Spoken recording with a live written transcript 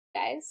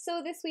Guys,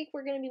 so this week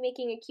we're going to be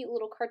making a cute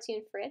little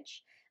cartoon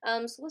fridge.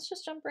 So let's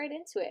just jump right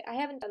into it. I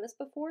haven't done this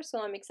before,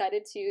 so I'm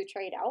excited to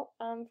try it out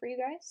for you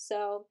guys.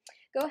 So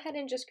go ahead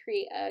and just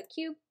create a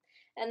cube,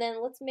 and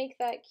then let's make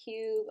that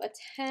cube a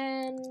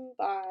 10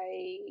 by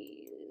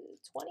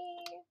 20,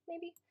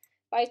 maybe,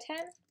 by 10,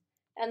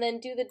 and then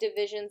do the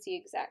divisions the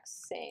exact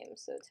same.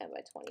 So 10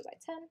 by 20 by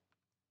 10.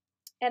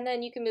 And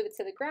then you can move it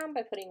to the ground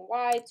by putting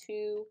Y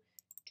to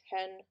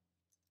 10.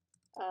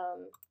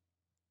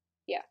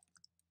 Yeah.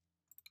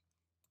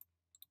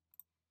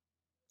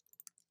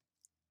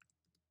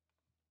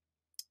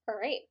 All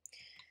right,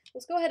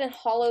 let's go ahead and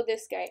hollow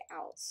this guy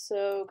out.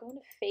 So go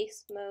into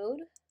face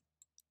mode,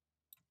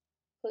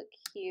 click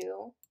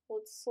Q.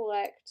 Let's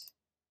select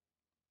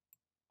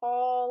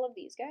all of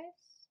these guys.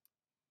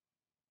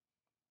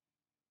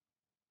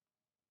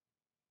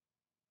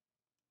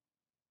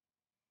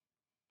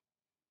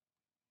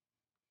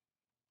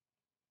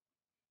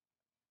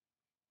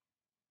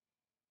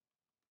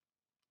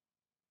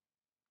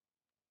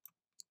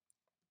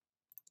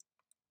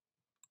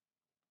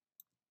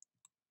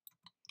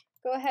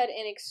 Go ahead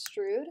and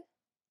extrude,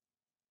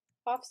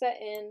 offset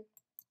in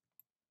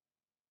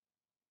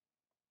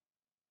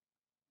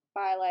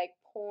by like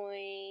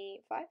 0.5,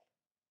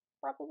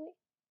 probably.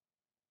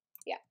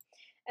 Yeah,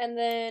 and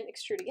then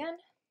extrude again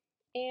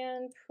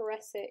and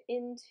press it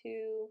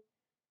into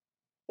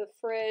the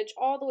fridge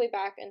all the way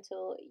back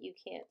until you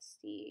can't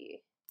see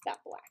that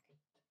black.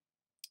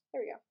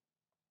 There we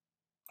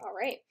go. All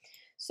right,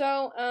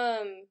 so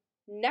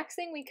next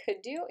thing we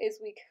could do is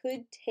we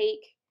could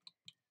take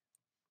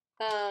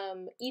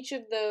each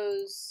of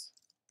those,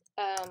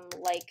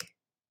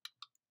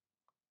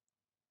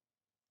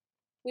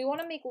 we want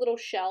to make little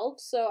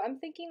shelves, so I'm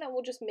thinking that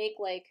we'll just make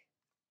like,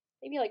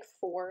 maybe like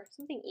 4,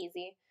 something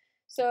easy.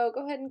 So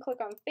go ahead and click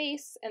on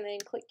face, and then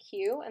click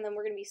Q, and then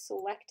we're going to be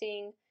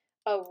selecting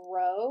a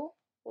row.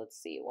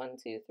 Let's see, 1,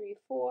 2, 3,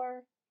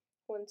 4,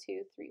 1,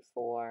 2, 3,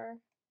 4,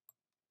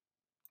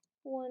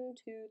 1,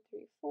 2,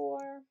 3,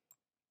 4.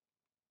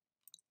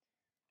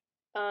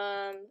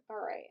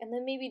 Alright, and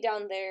then maybe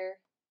down there,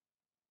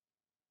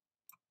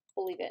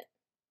 we'll leave it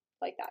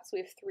like that. So we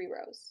have 3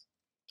 rows.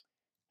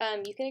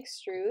 You can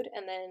extrude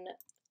and then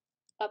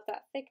up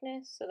that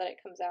thickness so that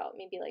it comes out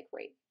maybe like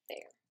right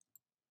there.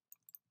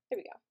 There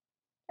we go.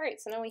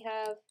 Alright, so now we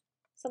have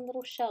some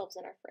little shelves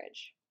in our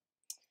fridge.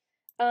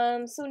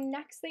 So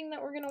next thing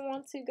that we're going to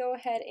want to go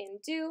ahead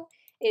and do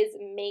is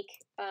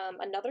make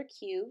another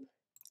cube,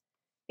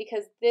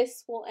 because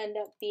this will end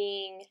up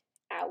being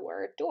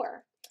our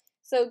door.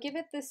 So give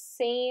it the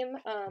same,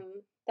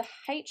 the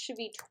height should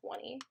be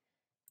 20.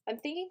 I'm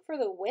thinking for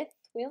the width,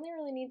 we only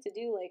really need to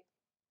do like,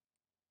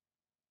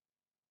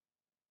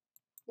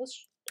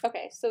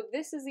 okay, so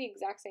this is the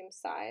exact same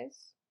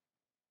size.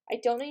 I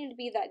don't need it to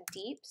be that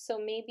deep, so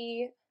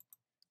maybe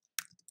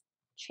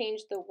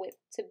change the width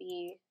to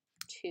be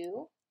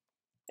 2.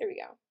 There we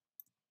go.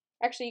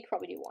 Actually, you could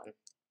probably do 1.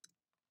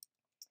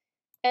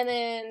 And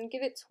then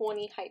give it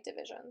 20 height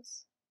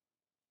divisions.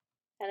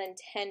 And then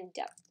 10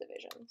 depth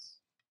divisions.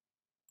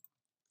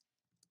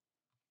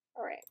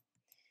 Alright.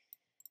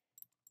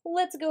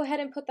 Let's go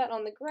ahead and put that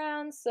on the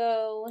ground.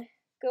 So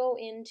go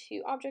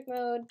into object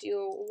mode,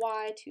 do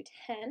Y to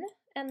 10,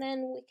 and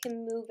then we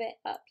can move it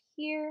up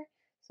here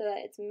so that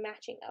it's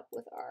matching up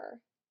with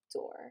our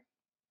door.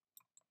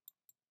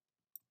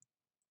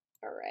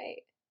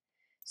 Alright.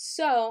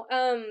 So,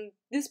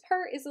 this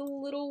part is a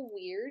little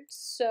weird.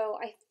 So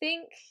I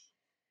think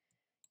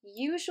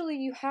usually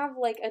you have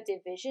like a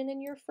division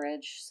in your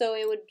fridge. So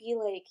it would be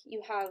like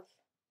you have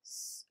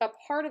a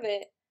part of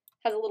it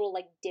has a little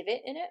like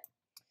divot in it.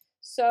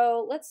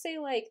 So let's say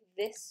like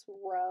this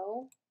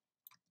row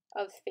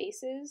of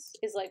faces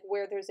is like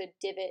where there's a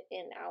divot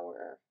in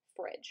our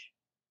fridge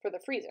for the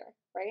freezer,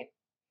 right?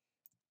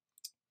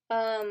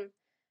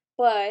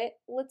 But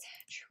let's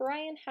try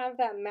and have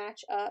that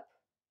match up.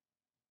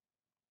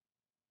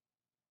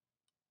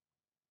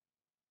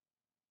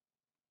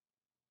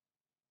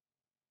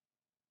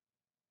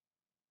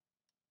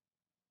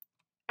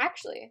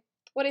 Actually,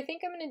 what I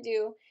think I'm going to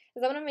do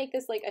is I'm going to make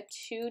this like a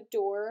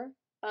 2-door,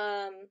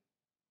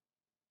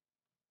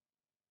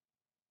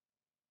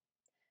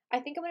 I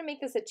think I'm going to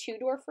make this a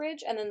 2-door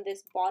fridge, and then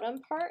this bottom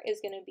part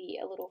is going to be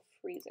a little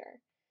freezer.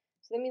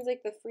 So that means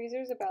like the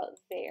freezer's about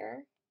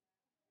there.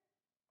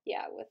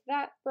 Yeah, with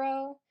that,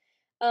 bro.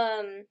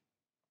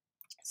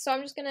 So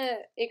I'm just going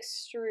to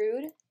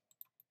extrude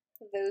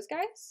those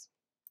guys.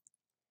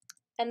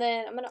 And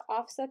then I'm going to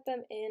offset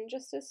them in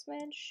just a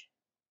smidge.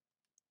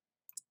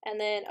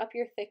 And then up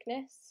your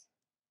thickness.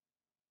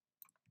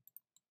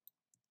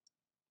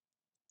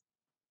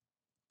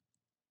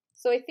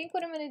 So I think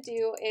what I'm going to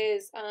do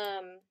is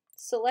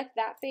select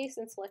that face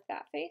and select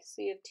that face.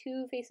 So you have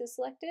 2 faces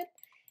selected.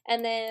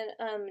 And then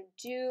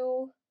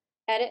do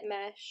edit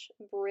mesh,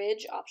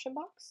 bridge option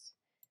box,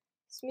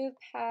 smooth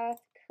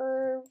path,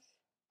 curve.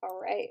 All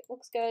right,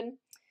 looks good.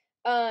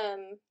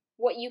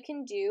 What you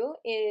can do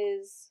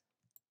is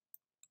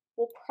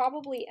we'll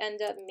probably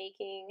end up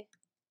making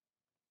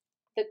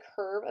the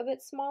curve a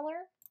bit smaller.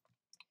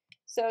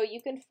 So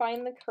you can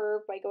find the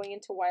curve by going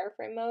into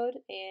wireframe mode,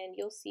 and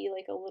you'll see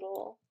like a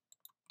little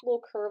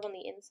curve on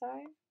the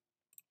inside.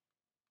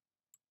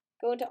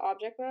 Go into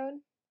object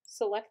mode,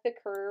 select the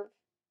curve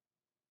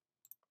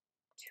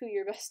to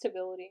your best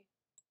ability,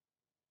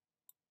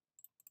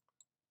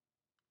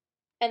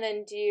 and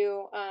then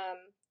do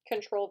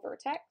control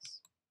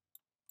vertex,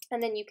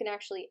 and then you can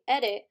actually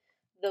edit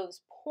those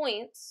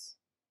points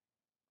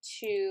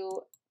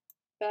to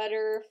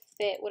better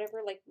fit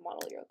whatever like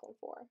model you're looking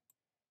for.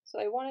 So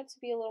I want it to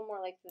be a little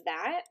more like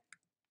that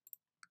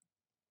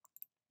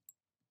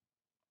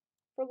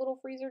for a little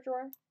freezer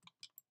drawer.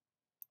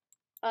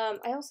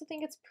 I also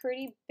think it's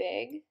pretty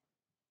big,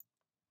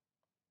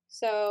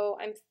 so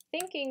I'm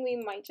thinking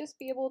we might just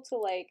be able to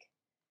like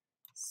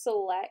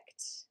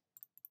select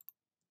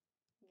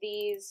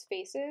these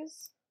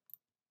faces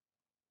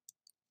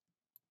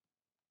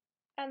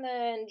and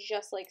then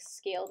just like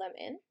scale them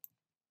in.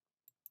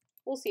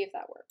 We'll see if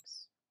that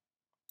works.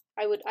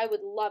 I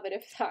would love it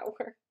if that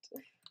worked.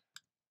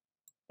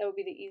 That would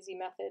be the easy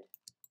method.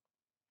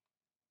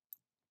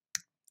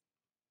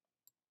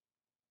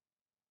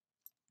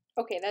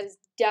 Okay, that is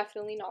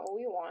definitely not what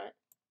we want.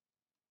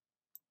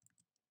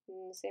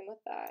 And same with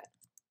that.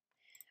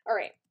 All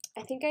right,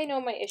 I think I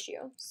know my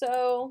issue.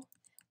 So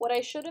what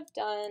I should have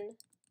done,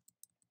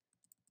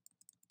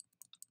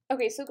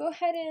 okay, so go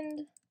ahead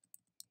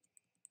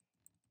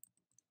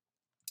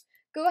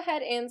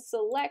and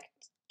select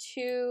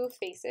two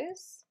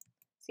faces.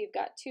 So you've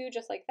got two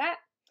just like that.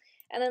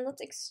 And then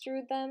let's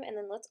extrude them, and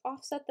then let's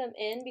offset them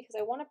in because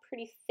I want a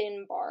pretty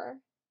thin bar,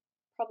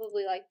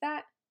 probably like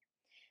that.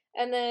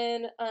 And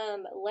then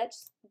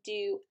let's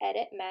do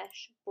edit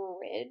mesh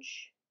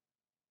bridge,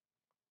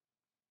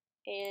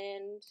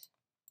 and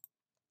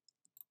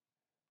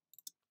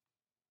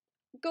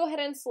go ahead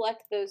and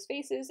select those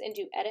faces and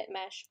do edit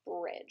mesh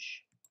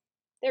bridge.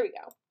 There we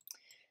go.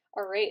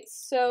 All right,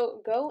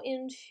 so go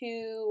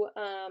into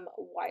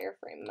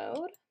wireframe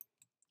mode,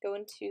 go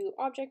into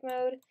object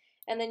mode,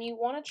 and then you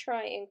want to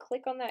try and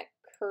click on that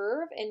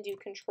curve and do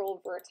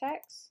control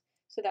vertex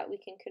so that we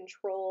can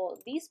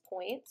control these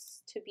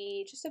points to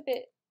be just a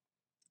bit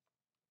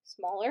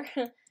smaller.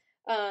 Hold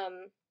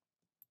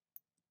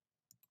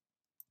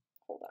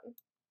on.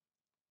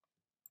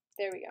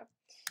 There we go.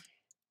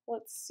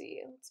 Let's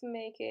see. Let's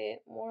make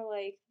it more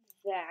like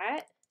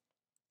that.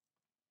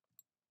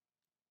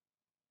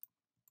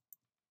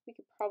 We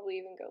could probably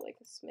even go like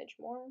a smidge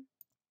more.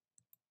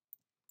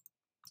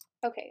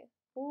 Okay,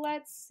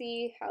 let's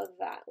see how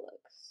that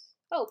looks.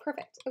 Oh,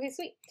 perfect. Okay,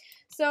 sweet.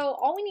 So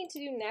all we need to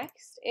do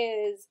next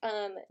is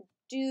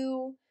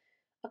do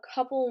a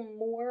couple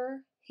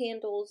more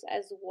handles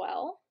as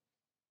well.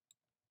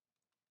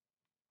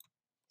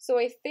 So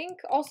I think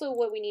also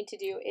what we need to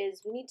do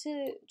is we need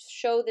to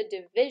show the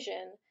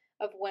division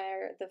of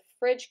where the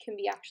fridge can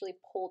be actually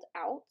pulled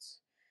out.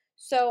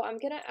 So I'm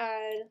gonna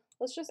add,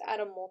 let's just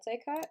add a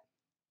multi-cut,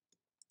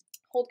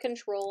 hold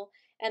control,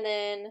 and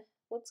then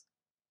let's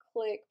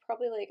click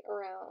probably like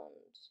around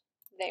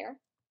there.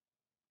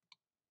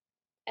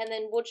 And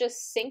then we'll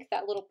just sink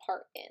that little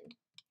part in.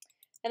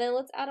 And then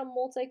let's add a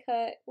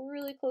multi-cut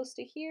really close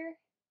to here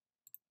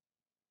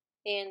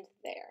and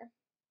there.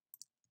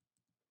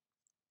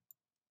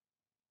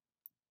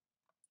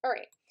 All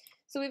right,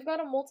 so we've got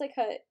a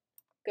multi-cut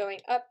going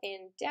up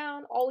and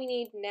down. All we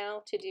need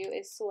now to do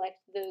is select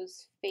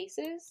those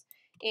faces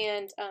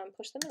and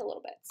push them in a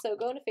little bit. So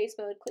go into face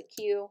mode, click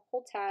Q,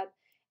 hold tab,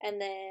 and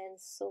then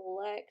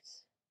select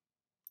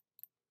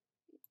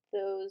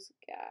those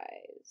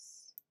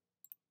guys.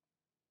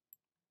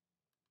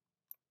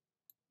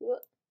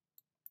 Whoop.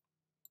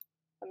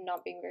 I'm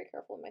not being very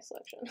careful in my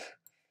selection.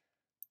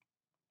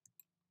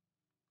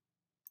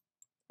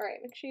 All right,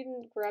 make sure you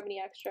didn't grab any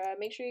extra.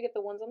 Make sure you get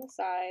the ones on the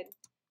side,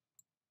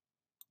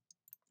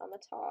 on the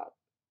top.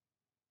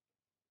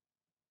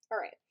 All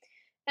right,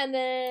 and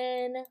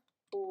then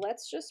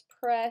let's just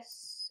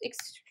press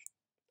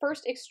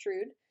first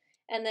extrude,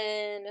 and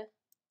then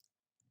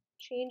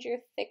change your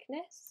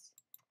thickness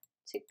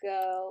to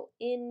go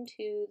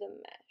into the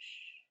mesh.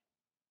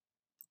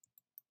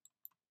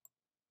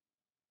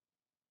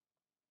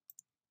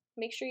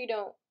 Make sure you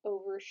don't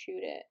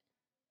overshoot it.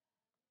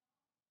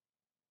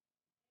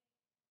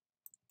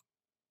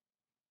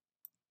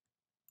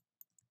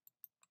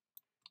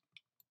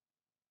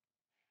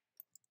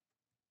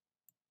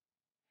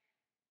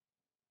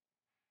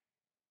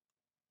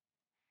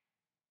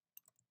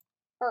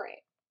 All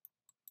right,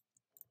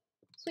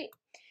 sweet.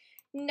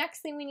 Next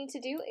thing we need to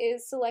do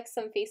is select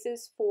some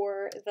faces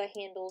for the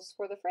handles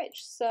for the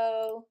fridge.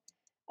 So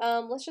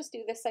let's just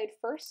do this side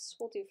first.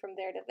 We'll do from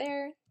there to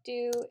there.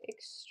 Do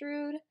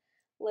extrude.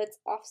 Let's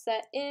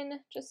offset in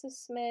just a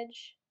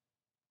smidge,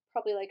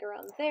 probably like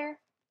around there.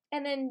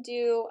 And then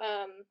do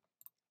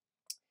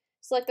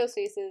select those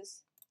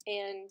faces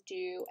and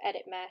do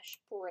edit mesh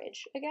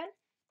bridge again.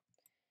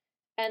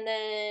 And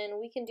then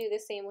we can do the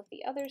same with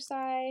the other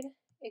side.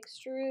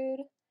 Extrude,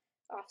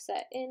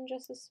 offset in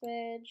just a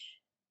smidge,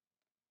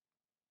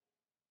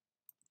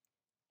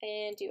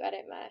 and do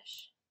edit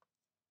mesh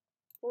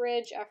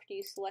fridge after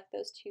you select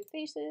those two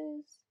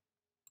faces.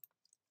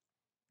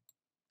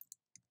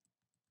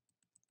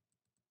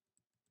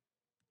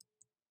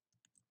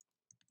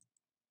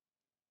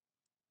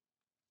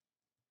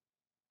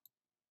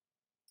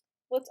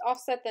 Let's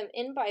offset them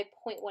in by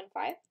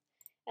 0.15,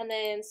 and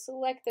then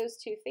select those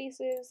two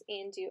faces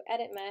and do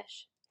Edit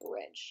Mesh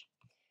Bridge.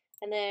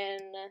 And then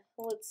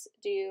let's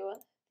do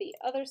the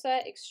other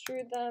set,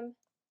 extrude them,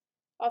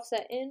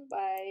 offset in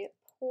by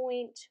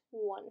 0.15,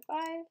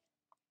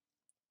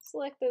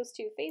 select those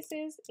two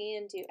faces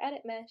and do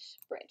Edit Mesh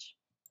Bridge.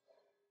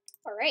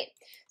 All right,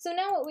 so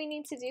now what we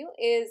need to do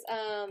is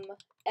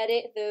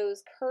edit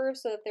those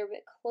curves so that they're a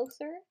bit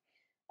closer.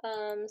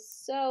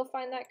 So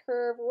find that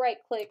curve, right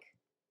click,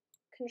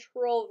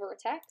 Control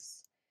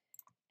Vertex,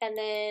 and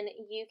then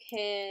you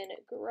can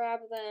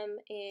grab them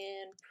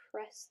and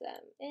press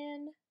them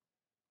in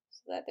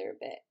so that they're a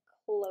bit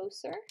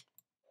closer.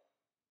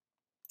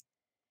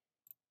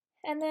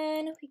 And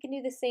then we can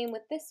do the same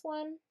with this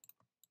one.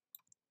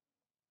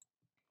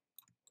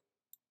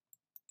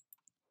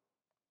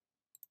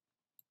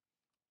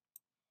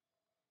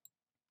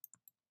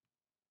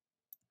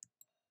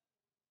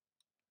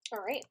 All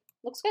right,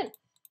 looks good.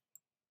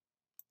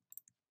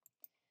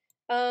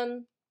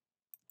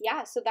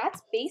 Yeah, so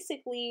that's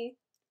basically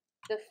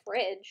the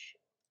fridge.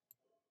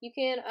 You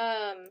can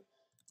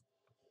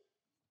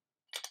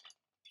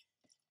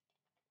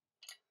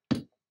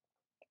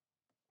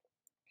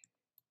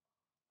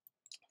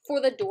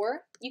for the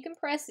door, you can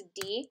press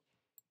D.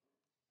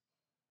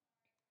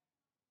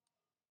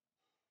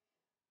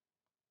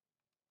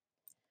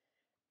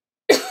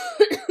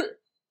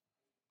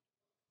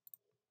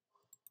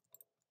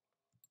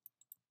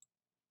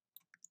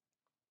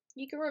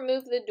 You can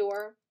remove the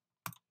door.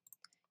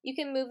 You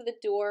can move the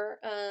door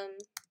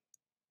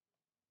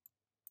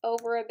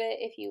over a bit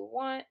if you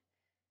want.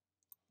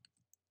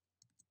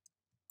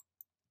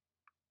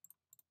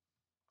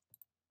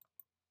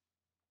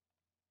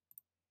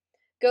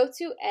 Go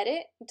to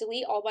Edit,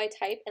 delete all by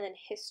type, and then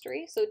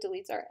History. So it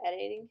deletes our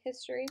editing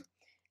history.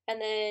 And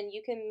then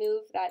you can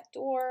move that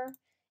door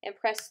and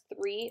press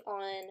 3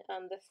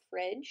 on the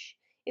fridge.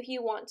 If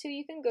you want to,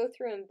 you can go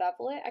through and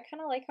bevel it. I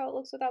kind of like how it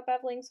looks without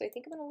beveling, so I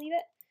think I'm going to leave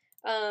it.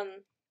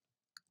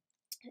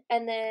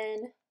 And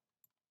then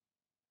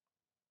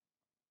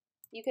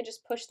you can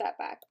just push that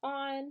back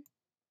on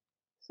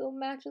so it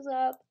matches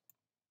up.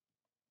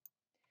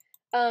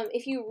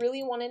 If you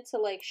really wanted to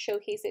like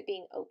showcase it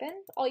being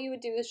open, all you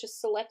would do is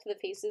just select the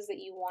faces that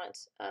you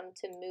want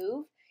to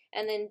move,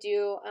 and then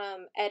do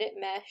Edit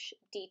Mesh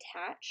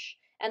Detach,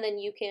 and then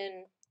you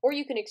can, or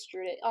you can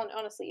extrude it,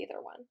 honestly either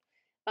one.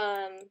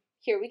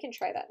 Here, we can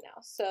try that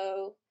now.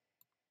 So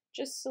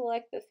just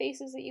select the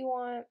faces that you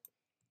want,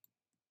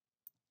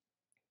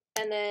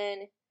 and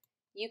then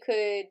you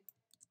could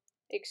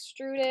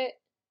extrude it,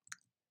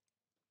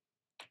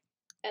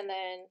 and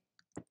then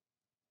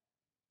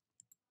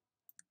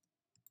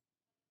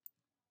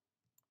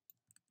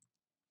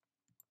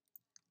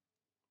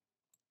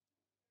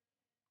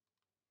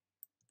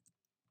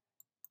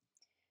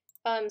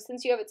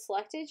since you have it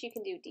selected, you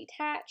can do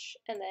detach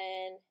and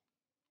then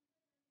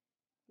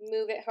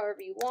move it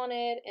however you want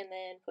it, and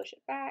then push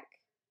it back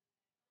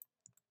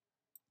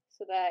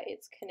so that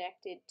it's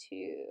connected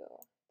to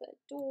the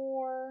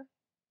door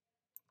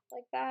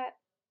like that.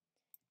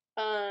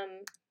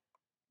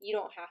 You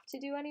don't have to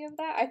do any of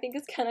that. I think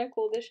it's kind of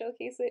cool to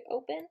showcase it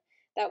open.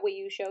 That way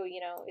you show,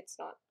 you know, it's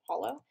not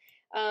hollow.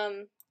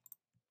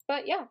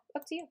 But yeah,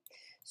 up to you.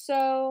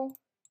 So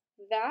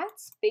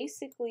that's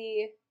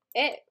basically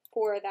it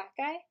for that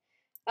guy.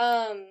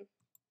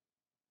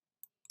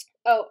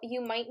 Oh,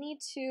 you might need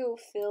to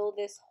fill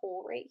this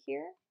hole right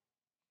here.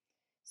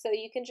 So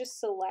you can just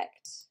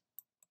select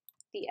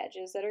the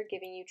edges that are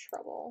giving you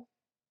trouble.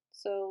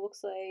 So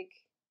it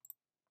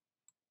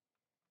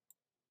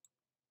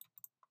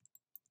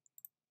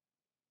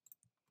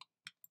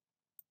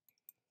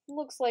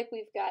looks like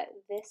we've got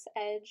this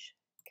edge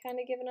kind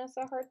of giving us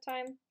a hard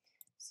time.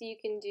 So you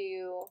can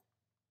do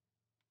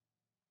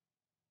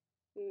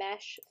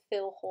mesh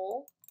fill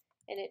hole,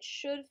 and it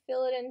should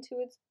fill it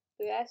into its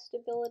best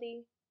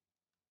ability.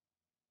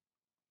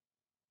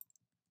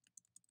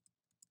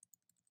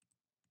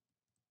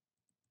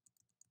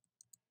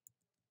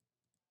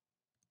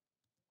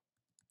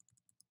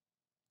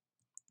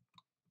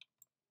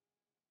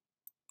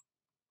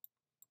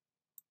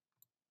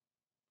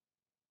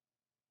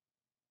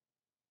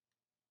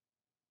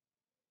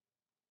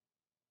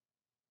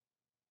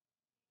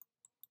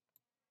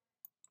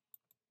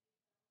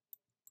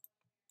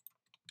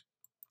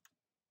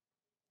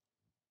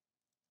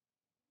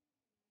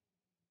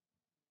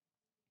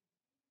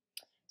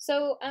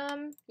 So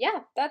yeah,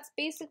 that's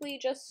basically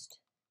just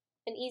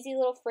an easy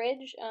little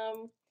fridge.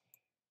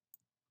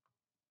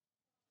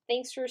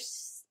 Thanks for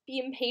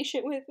being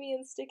patient with me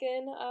and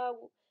sticking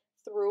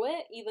through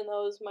it, even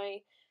though it was my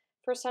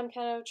first time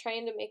kind of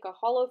trying to make a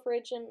hollow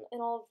fridge and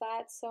all of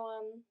that.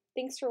 So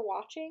thanks for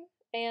watching,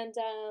 and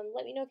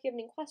let me know if you have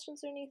any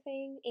questions or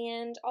anything,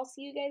 and I'll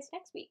see you guys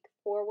next week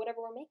for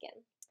whatever we're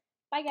making.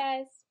 Bye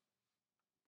guys!